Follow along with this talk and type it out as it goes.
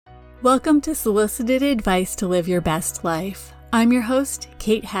Welcome to Solicited Advice to Live Your Best Life. I'm your host,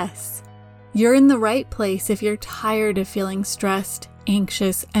 Kate Hess. You're in the right place if you're tired of feeling stressed,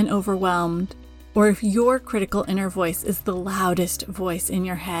 anxious, and overwhelmed, or if your critical inner voice is the loudest voice in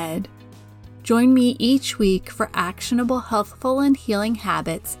your head. Join me each week for actionable, healthful, and healing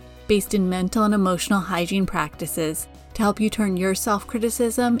habits based in mental and emotional hygiene practices to help you turn your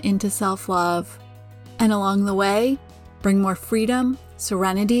self-criticism into self-love. And along the way, bring more freedom,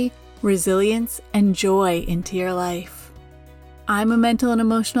 serenity, resilience, and joy into your life. I'm a mental and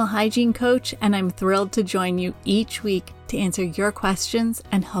emotional hygiene coach, and I'm thrilled to join you each week to answer your questions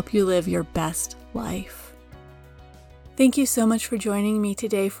and help you live your best life. Thank you so much for joining me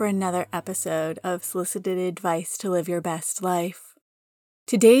today for another episode of Solicited Advice to Live Your Best Life.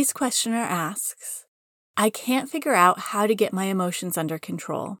 Today's questioner asks, I can't figure out how to get my emotions under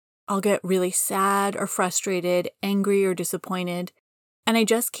control. I'll get really sad or frustrated, angry or disappointed, and I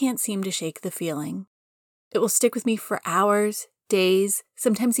just can't seem to shake the feeling. It will stick with me for hours, days,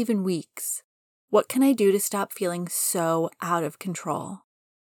 sometimes even weeks. What can I do to stop feeling so out of control?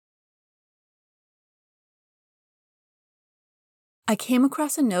 I came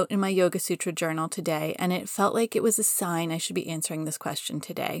across a note in my Yoga Sutra journal today, and it felt like it was a sign I should be answering this question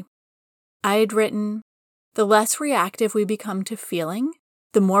today. I had written, the less reactive we become to feeling,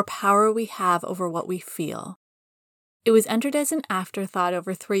 the more power we have over what we feel. It was entered as an afterthought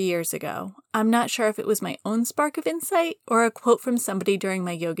over 3 years ago. I'm not sure if it was my own spark of insight or a quote from somebody during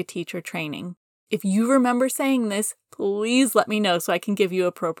my yoga teacher training. If you remember saying this, please let me know so I can give you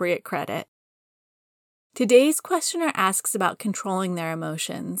appropriate credit. Today's questioner asks about controlling their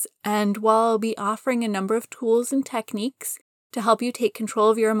emotions, and while I'll be offering a number of tools and techniques to help you take control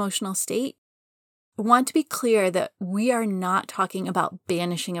of your emotional state, I want to be clear that we are not talking about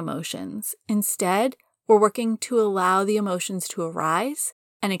banishing emotions. Instead, we're working to allow the emotions to arise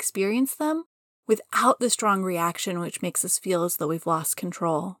and experience them without the strong reaction which makes us feel as though we've lost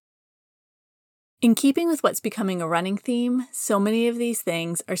control. In keeping with what's becoming a running theme, so many of these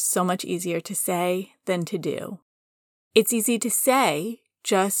things are so much easier to say than to do. It's easy to say,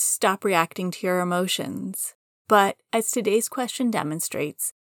 just stop reacting to your emotions. But as today's question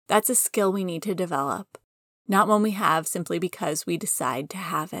demonstrates, that's a skill we need to develop, not one we have simply because we decide to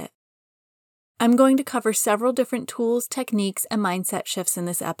have it. I'm going to cover several different tools, techniques, and mindset shifts in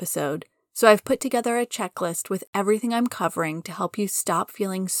this episode, so I've put together a checklist with everything I'm covering to help you stop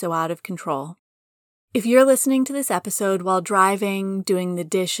feeling so out of control. If you're listening to this episode while driving, doing the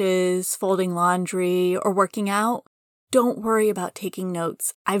dishes, folding laundry, or working out, don't worry about taking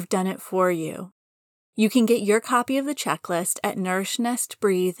notes. I've done it for you. You can get your copy of the checklist at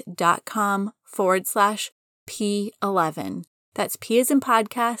nourishnesttbreathe.com/P11. That's P as in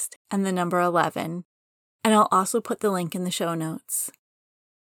podcast and the number 11. And I'll also put the link in the show notes.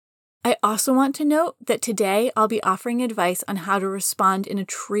 I also want to note that today I'll be offering advice on how to respond in a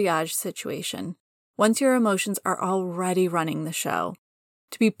triage situation, once your emotions are already running the show.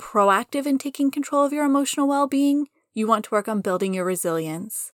 To be proactive in taking control of your emotional well-being, you want to work on building your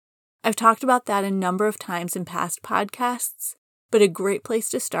resilience. I've talked about that a number of times in past podcasts, but a great place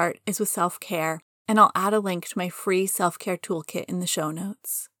to start is with self-care, and I'll add a link to my free self-care toolkit in the show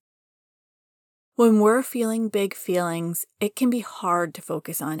notes. When we're feeling big feelings, it can be hard to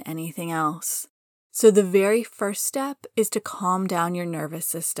focus on anything else. So the very first step is to calm down your nervous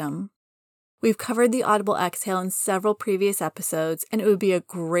system. We've covered the audible exhale in several previous episodes, and it would be a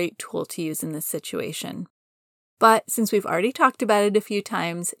great tool to use in this situation. But since we've already talked about it a few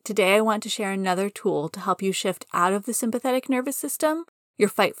times, today I want to share another tool to help you shift out of the sympathetic nervous system, your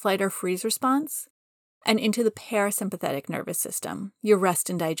fight, flight, or freeze response, and into the parasympathetic nervous system, your rest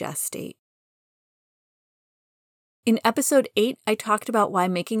and digest state. In episode 8, I talked about why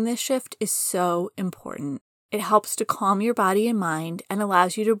making this shift is so important. It helps to calm your body and mind and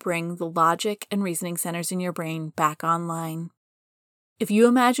allows you to bring the logic and reasoning centers in your brain back online. If you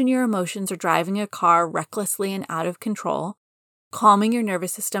imagine your emotions are driving a car recklessly and out of control, calming your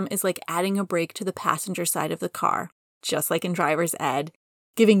nervous system is like adding a brake to the passenger side of the car, just like in driver's ed,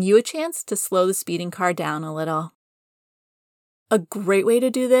 giving you a chance to slow the speeding car down a little. A great way to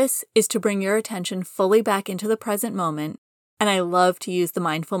do this is to bring your attention fully back into the present moment, and I love to use the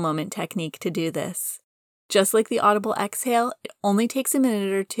mindful moment technique to do this. Just like the audible exhale, it only takes a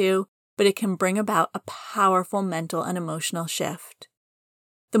minute or two, but it can bring about a powerful mental and emotional shift.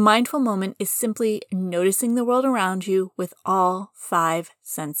 The mindful moment is simply noticing the world around you with all 5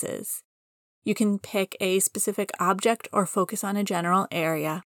 senses. You can pick a specific object or focus on a general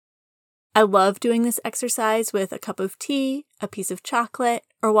area. I love doing this exercise with a cup of tea, a piece of chocolate,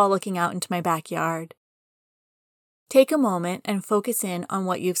 or while looking out into my backyard. Take a moment and focus in on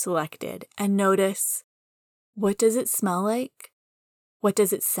what you've selected and notice, what does it smell like? What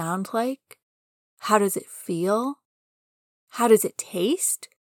does it sound like? How does it feel? How does it taste?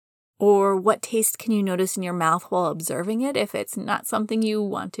 Or what taste can you notice in your mouth while observing it if it's not something you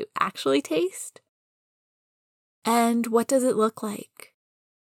want to actually taste? And what does it look like?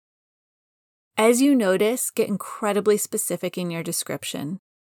 As you notice, get incredibly specific in your description.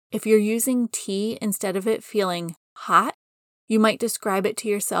 If you're using tea instead of it feeling hot, you might describe it to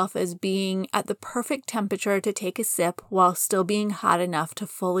yourself as being at the perfect temperature to take a sip while still being hot enough to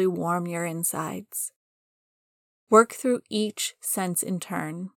fully warm your insides. Work through each sense in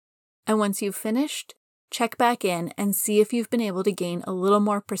turn. And once you've finished, check back in and see if you've been able to gain a little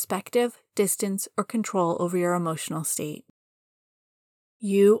more perspective, distance, or control over your emotional state.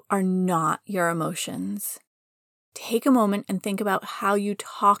 You are not your emotions. Take a moment and think about how you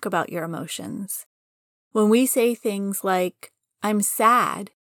talk about your emotions. When we say things like, "I'm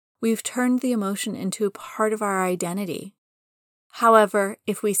sad," we've turned the emotion into a part of our identity. However,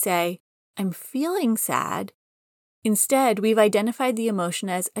 if we say, "I'm feeling sad," instead, we've identified the emotion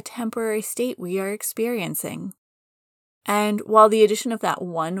as a temporary state we are experiencing. And while the addition of that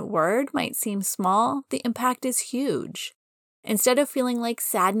one word might seem small, the impact is huge. Instead of feeling like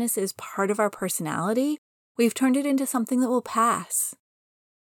sadness is part of our personality, we've turned it into something that will pass.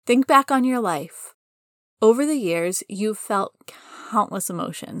 Think back on your life. Over the years, you've felt countless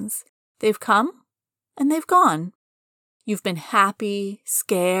emotions. They've come and they've gone. You've been happy,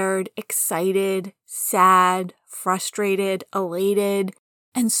 scared, excited, sad, frustrated, elated,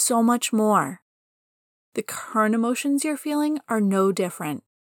 and so much more. The current emotions you're feeling are no different,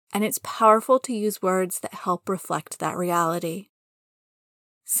 and it's powerful to use words that help reflect that reality.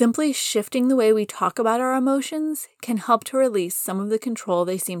 Simply shifting the way we talk about our emotions can help to release some of the control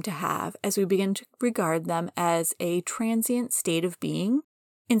they seem to have as we begin to regard them as a transient state of being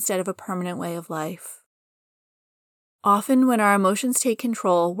instead of a permanent way of life. Often when our emotions take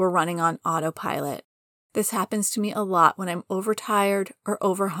control, we're running on autopilot. This happens to me a lot when I'm overtired or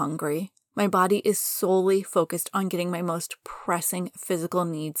overhungry. My body is solely focused on getting my most pressing physical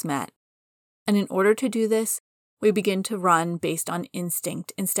needs met. And in order to do this, we begin to run based on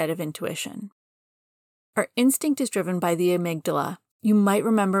instinct instead of intuition. Our instinct is driven by the amygdala. You might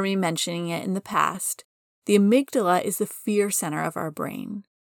remember me mentioning it in the past. The amygdala is the fear center of our brain.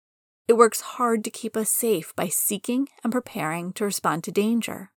 It works hard to keep us safe by seeking and preparing to respond to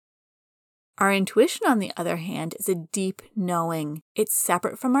danger. Our intuition, on the other hand, is a deep knowing. It's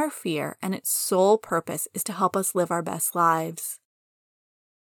separate from our fear, and its sole purpose is to help us live our best lives.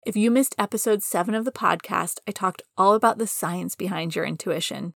 If you missed episode 7 of the podcast, I talked all about the science behind your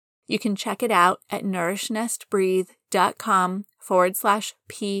intuition. You can check it out at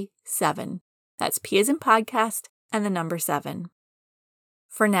nourishnestbreathe.com/P7. That's P as in podcast and the number 7.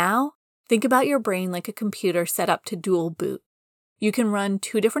 For now, think about your brain like a computer set up to dual boot. You can run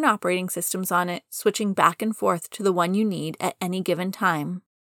 2 different operating systems on it, switching back and forth to the one you need at any given time.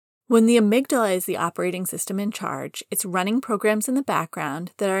 When the amygdala is the operating system in charge, it's running programs in the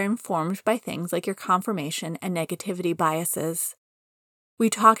background that are informed by things like your confirmation and negativity biases. We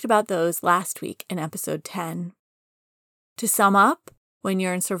talked about those last week in episode 10. To sum up, when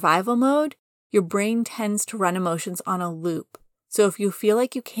you're in survival mode, your brain tends to run emotions on a loop. So if you feel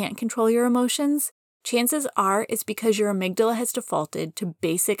like you can't control your emotions, chances are it's because your amygdala has defaulted to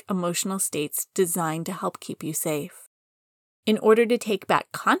basic emotional states designed to help keep you safe. In order to take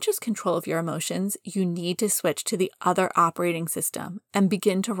back conscious control of your emotions, you need to switch to the other operating system and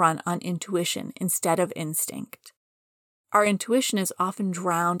begin to run on intuition instead of instinct. Our intuition is often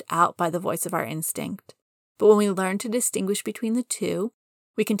drowned out by the voice of our instinct, but when we learn to distinguish between the two,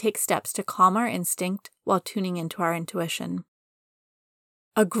 we can take steps to calm our instinct while tuning into our intuition.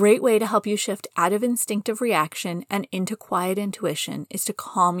 A great way to help you shift out of instinctive reaction and into quiet intuition is to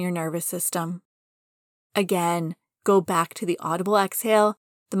calm your nervous system. Again, go back to the audible exhale,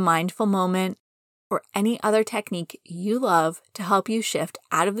 the mindful moment, or any other technique you love to help you shift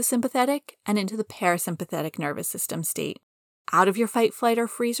out of the sympathetic and into the parasympathetic nervous system state, out of your fight, flight, or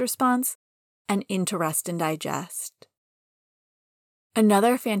freeze response, and into rest and digest.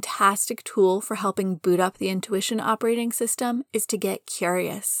 Another fantastic tool for helping boot up the intuition operating system is to get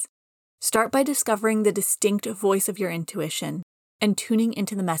curious. Start by discovering the distinct voice of your intuition and tuning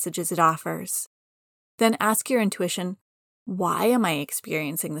into the messages it offers. Then ask your intuition, why am I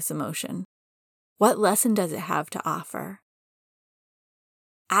experiencing this emotion? What lesson does it have to offer?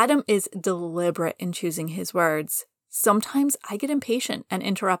 Adam is deliberate in choosing his words. Sometimes I get impatient and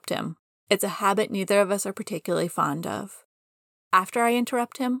interrupt him. It's a habit neither of us are particularly fond of. After I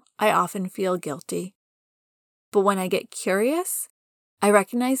interrupt him, I often feel guilty. But when I get curious, I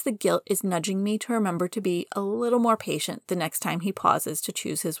recognize the guilt is nudging me to remember to be a little more patient the next time he pauses to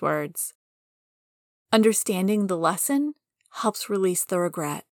choose his words. Understanding the lesson helps release the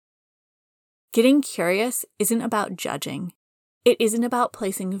regret. Getting curious isn't about judging. It isn't about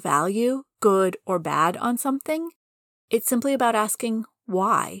placing value, good or bad, on something. It's simply about asking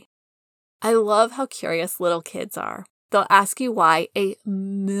why. I love how curious little kids are. They'll ask you why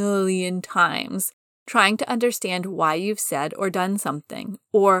 1,000,000 times, trying to understand why you've said or done something,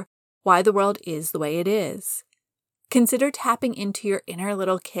 or why the world is the way it is. Consider tapping into your inner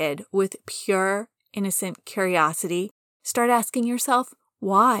little kid with pure, innocent curiosity. Start asking yourself,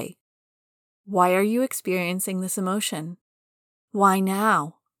 why? Why are you experiencing this emotion? Why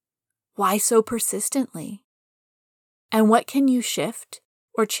now? Why so persistently? And what can you shift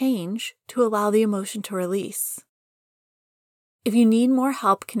or change to allow the emotion to release? If you need more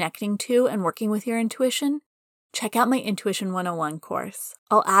help connecting to and working with your intuition, check out my Intuition 101 course.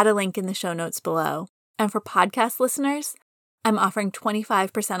 I'll add a link in the show notes below. And for podcast listeners, I'm offering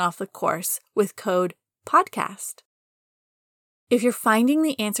 25% off the course with code PODCAST. If you're finding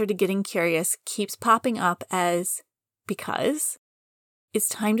the answer to getting curious keeps popping up as because, it's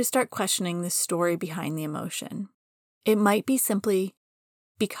time to start questioning the story behind the emotion. It might be simply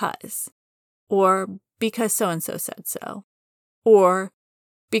because, or because so-and-so said so, or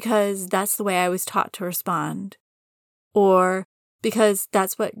because that's the way I was taught to respond, or because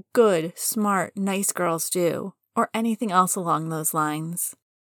that's what good, smart, nice girls do, or anything else along those lines.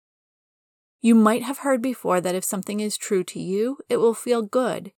 You might have heard before that if something is true to you, it will feel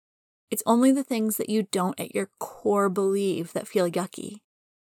good. It's only the things that you don't at your core believe that feel yucky.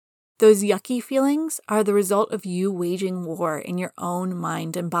 Those yucky feelings are the result of you waging war in your own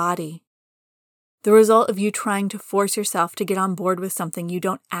mind and body. The result of you trying to force yourself to get on board with something you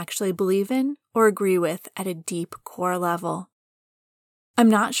don't actually believe in or agree with at a deep core level. I'm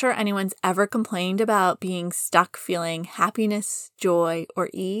not sure anyone's ever complained about being stuck feeling happiness, joy, or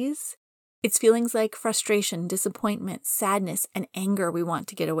ease. It's feelings like frustration, disappointment, sadness, and anger we want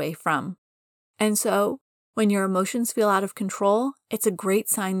to get away from. And so, when your emotions feel out of control, it's a great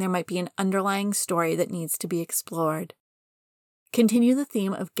sign there might be an underlying story that needs to be explored. Continue the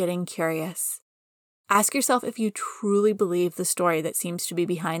theme of getting curious. Ask yourself if you truly believe the story that seems to be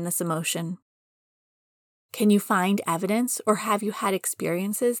behind this emotion. Can you find evidence, or have you had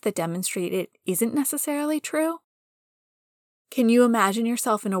experiences that demonstrate it isn't necessarily true? Can you imagine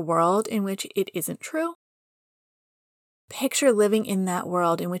yourself in a world in which it isn't true? Picture living in that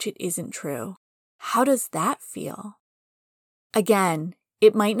world in which it isn't true. How does that feel? Again,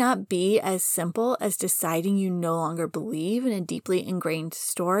 it might not be as simple as deciding you no longer believe in a deeply ingrained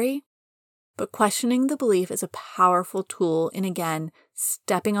story, but questioning the belief is a powerful tool in, again,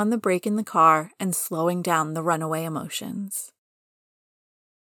 stepping on the brake in the car and slowing down the runaway emotions.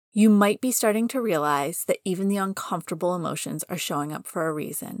 You might be starting to realize that even the uncomfortable emotions are showing up for a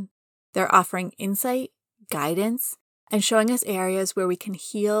reason. They're offering insight, guidance, and showing us areas where we can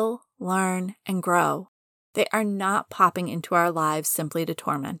heal, learn, and grow. They are not popping into our lives simply to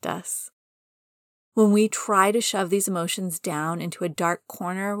torment us. When we try to shove these emotions down into a dark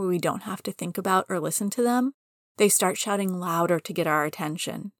corner where we don't have to think about or listen to them, they start shouting louder to get our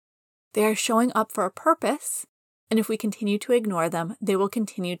attention. They are showing up for a purpose, and if we continue to ignore them, they will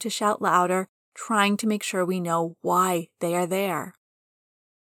continue to shout louder, trying to make sure we know why they are there.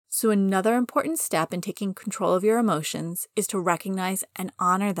 So another important step in taking control of your emotions is to recognize and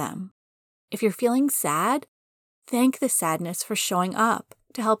honor them. If you're feeling sad, thank the sadness for showing up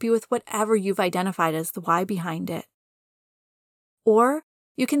to help you with whatever you've identified as the why behind it. Or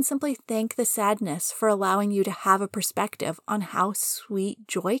you can simply thank the sadness for allowing you to have a perspective on how sweet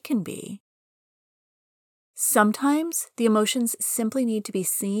joy can be. Sometimes the emotions simply need to be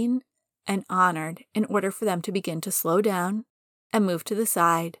seen and honored in order for them to begin to slow down and move to the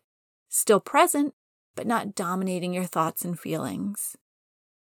side, still present, but not dominating your thoughts and feelings.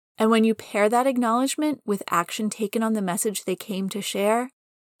 And when you pair that acknowledgement with action taken on the message they came to share,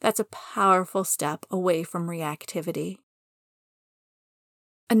 that's a powerful step away from reactivity.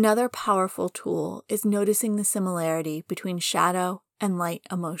 Another powerful tool is noticing the similarity between shadow and light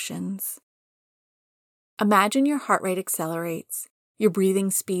emotions. Imagine your heart rate accelerates, your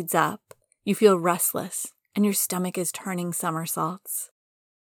breathing speeds up, you feel restless, and your stomach is turning somersaults.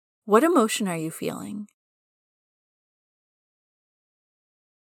 What emotion are you feeling?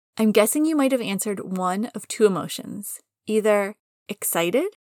 I'm guessing you might have answered one of two emotions, either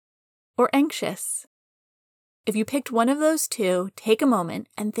excited or anxious. If you picked one of those two, take a moment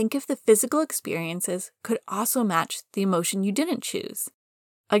and think if the physical experiences could also match the emotion you didn't choose.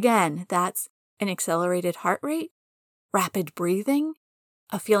 Again, that's an accelerated heart rate, rapid breathing,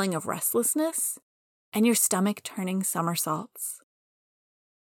 a feeling of restlessness, and your stomach turning somersaults.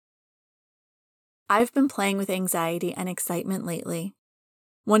 I've been playing with anxiety and excitement lately.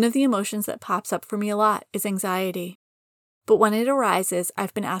 One of the emotions that pops up for me a lot is anxiety. But when it arises,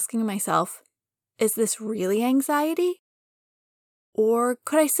 I've been asking myself, is this really anxiety? Or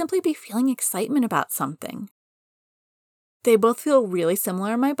could I simply be feeling excitement about something? They both feel really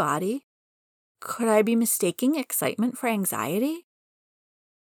similar in my body. Could I be mistaking excitement for anxiety?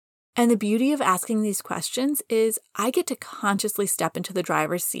 And the beauty of asking these questions is I get to consciously step into the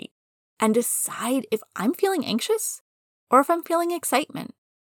driver's seat and decide if I'm feeling anxious or if I'm feeling excitement.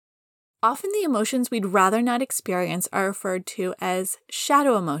 Often the emotions we'd rather not experience are referred to as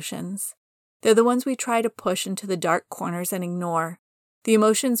shadow emotions. They're the ones we try to push into the dark corners and ignore. The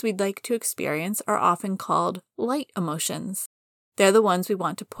emotions we'd like to experience are often called light emotions. They're the ones we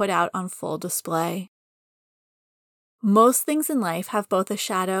want to put out on full display. Most things in life have both a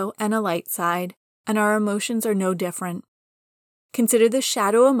shadow and a light side, and our emotions are no different. Consider the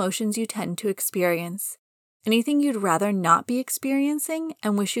shadow emotions you tend to experience. Anything you'd rather not be experiencing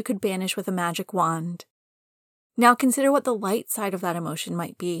and wish you could banish with a magic wand. Now consider what the light side of that emotion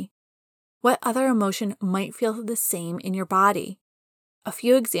might be. What other emotion might feel the same in your body? A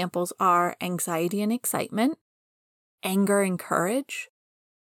few examples are anxiety and excitement, anger and courage,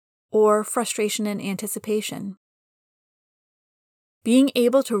 or frustration and anticipation. Being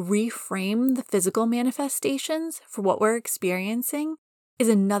able to reframe the physical manifestations for what we're experiencing is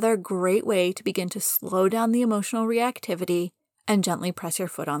another great way to begin to slow down the emotional reactivity and gently press your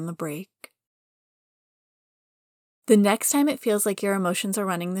foot on the brake. The next time it feels like your emotions are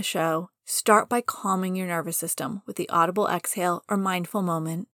running the show, start by calming your nervous system with the audible exhale or mindful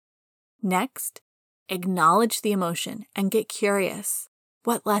moment. Next, acknowledge the emotion and get curious.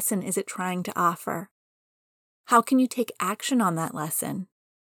 What lesson is it trying to offer? How can you take action on that lesson?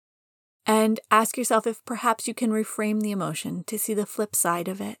 And ask yourself if perhaps you can reframe the emotion to see the flip side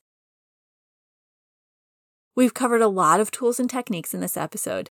of it. We've covered a lot of tools and techniques in this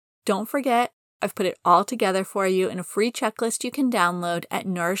episode. Don't forget, I've put it all together for you in a free checklist you can download at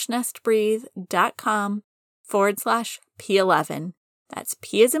nourishnestbreathe.com/P11. That's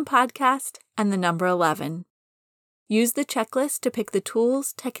P as in podcast and the number 11. Use the checklist to pick the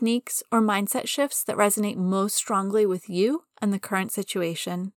tools, techniques, or mindset shifts that resonate most strongly with you and the current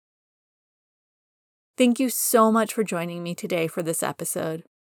situation. Thank you so much for joining me today for this episode.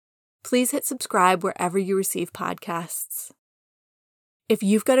 Please hit subscribe wherever you receive podcasts. If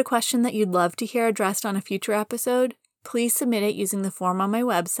you've got a question that you'd love to hear addressed on a future episode, please submit it using the form on my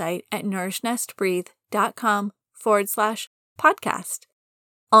website at nourishnestbreathe.com/podcast.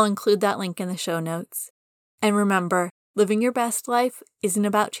 I'll include that link in the show notes. And remember, living your best life isn't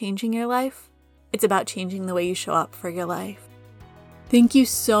about changing your life. It's about changing the way you show up for your life. Thank you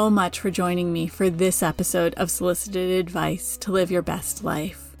so much for joining me for this episode of Solicited Advice to Live Your Best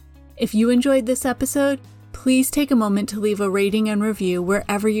Life. If you enjoyed this episode, please take a moment to leave a rating and review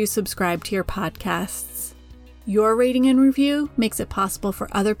wherever you subscribe to your podcasts. Your rating and review makes it possible for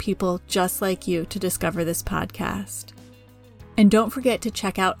other people just like you to discover this podcast. And don't forget to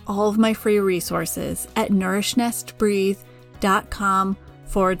check out all of my free resources at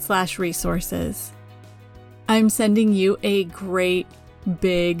nourishnestbreathe.com/resources. I'm sending you a great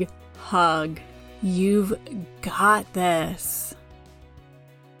big hug. You've got this.